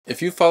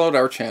If you followed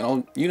our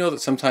channel, you know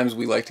that sometimes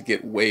we like to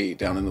get way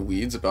down in the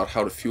weeds about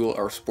how to fuel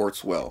our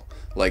sports well,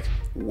 like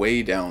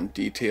way down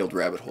detailed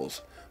rabbit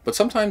holes. But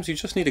sometimes you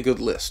just need a good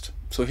list.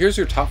 So here's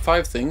your top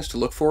 5 things to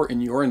look for in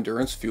your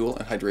endurance fuel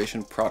and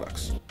hydration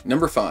products.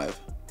 Number 5.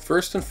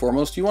 First and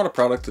foremost, you want a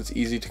product that's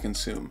easy to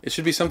consume. It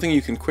should be something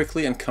you can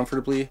quickly and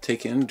comfortably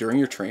take in during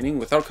your training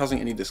without causing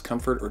any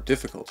discomfort or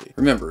difficulty.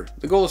 Remember,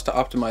 the goal is to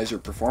optimize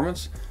your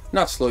performance,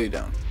 not slow you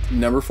down.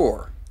 Number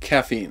 4.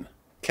 Caffeine.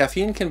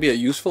 Caffeine can be a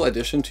useful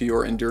addition to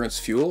your endurance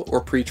fuel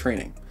or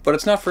pre-training, but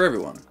it's not for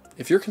everyone.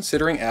 If you're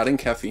considering adding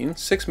caffeine,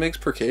 6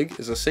 mg per kg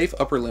is a safe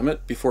upper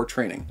limit before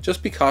training.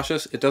 Just be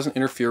cautious it doesn't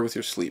interfere with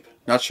your sleep.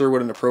 Not sure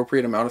what an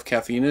appropriate amount of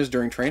caffeine is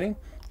during training?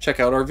 Check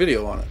out our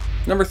video on it.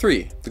 Number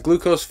 3, the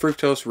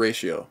glucose-fructose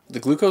ratio. The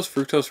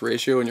glucose-fructose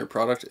ratio in your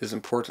product is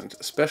important,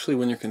 especially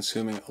when you're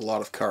consuming a lot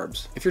of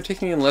carbs. If you're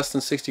taking in less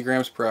than 60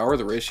 grams per hour,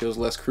 the ratio is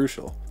less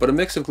crucial, but a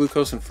mix of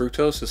glucose and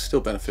fructose is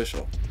still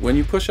beneficial. When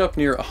you push up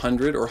near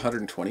 100 or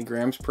 120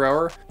 grams per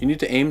hour, you need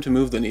to aim to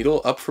move the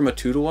needle up from a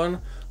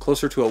 2-to-1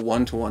 closer to a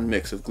 1-to-1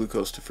 mix of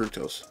glucose to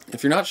fructose.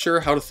 If you're not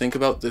sure how to think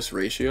about this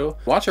ratio,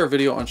 watch our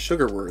video on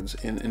sugar words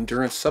in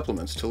endurance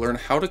supplements to learn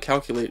how to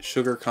calculate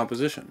sugar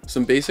composition.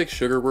 Some basic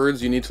sugar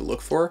words you need to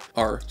look for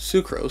are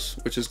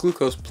sucrose, which is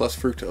glucose plus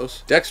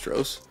fructose,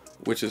 dextrose,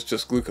 which is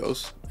just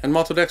glucose, and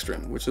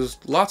maltodextrin, which is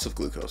lots of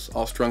glucose,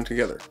 all strung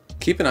together.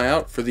 Keep an eye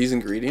out for these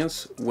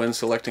ingredients when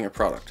selecting a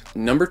product.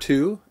 Number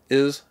 2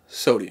 is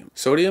sodium.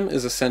 Sodium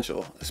is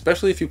essential,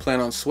 especially if you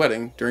plan on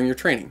sweating during your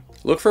training.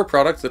 Look for a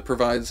product that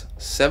provides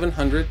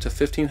 700 to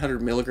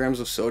 1500 milligrams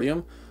of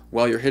sodium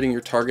while you're hitting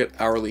your target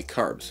hourly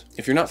carbs.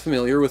 If you're not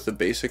familiar with the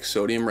basic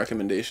sodium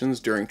recommendations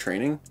during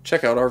training,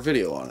 check out our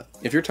video on it.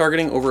 If you're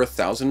targeting over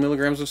 1000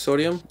 milligrams of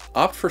sodium,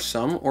 opt for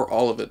some or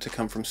all of it to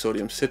come from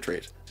sodium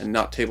citrate and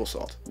not table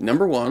salt.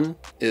 Number 1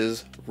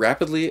 is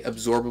rapidly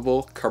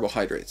absorbable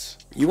carbohydrates.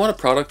 You want a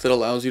product that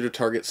allows you to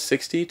target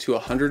 60 to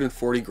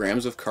 140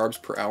 grams of carbs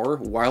per hour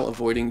while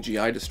avoiding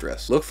GI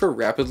distress. Look for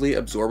rapidly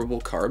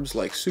absorbable carbs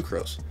like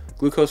sucrose,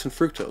 glucose and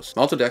fructose,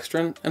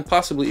 maltodextrin, and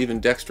possibly even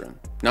dextrin.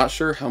 Not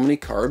sure how many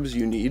carbs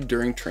you need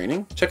during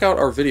training? Check out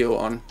our video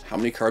on how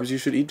many carbs you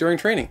should eat during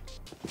training.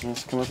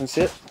 Let's come up and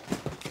sit.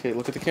 Okay,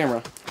 look at the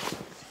camera.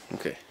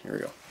 Okay, here we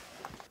go.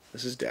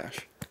 This is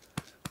Dash.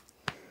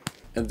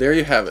 And there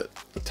you have it,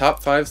 the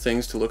top 5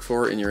 things to look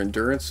for in your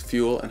endurance,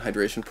 fuel, and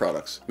hydration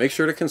products. Make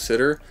sure to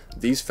consider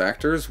these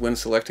factors when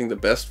selecting the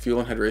best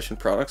fuel and hydration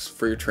products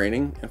for your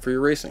training and for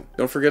your racing.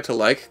 Don't forget to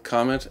like,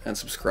 comment, and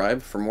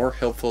subscribe for more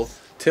helpful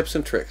tips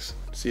and tricks.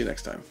 See you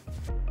next time.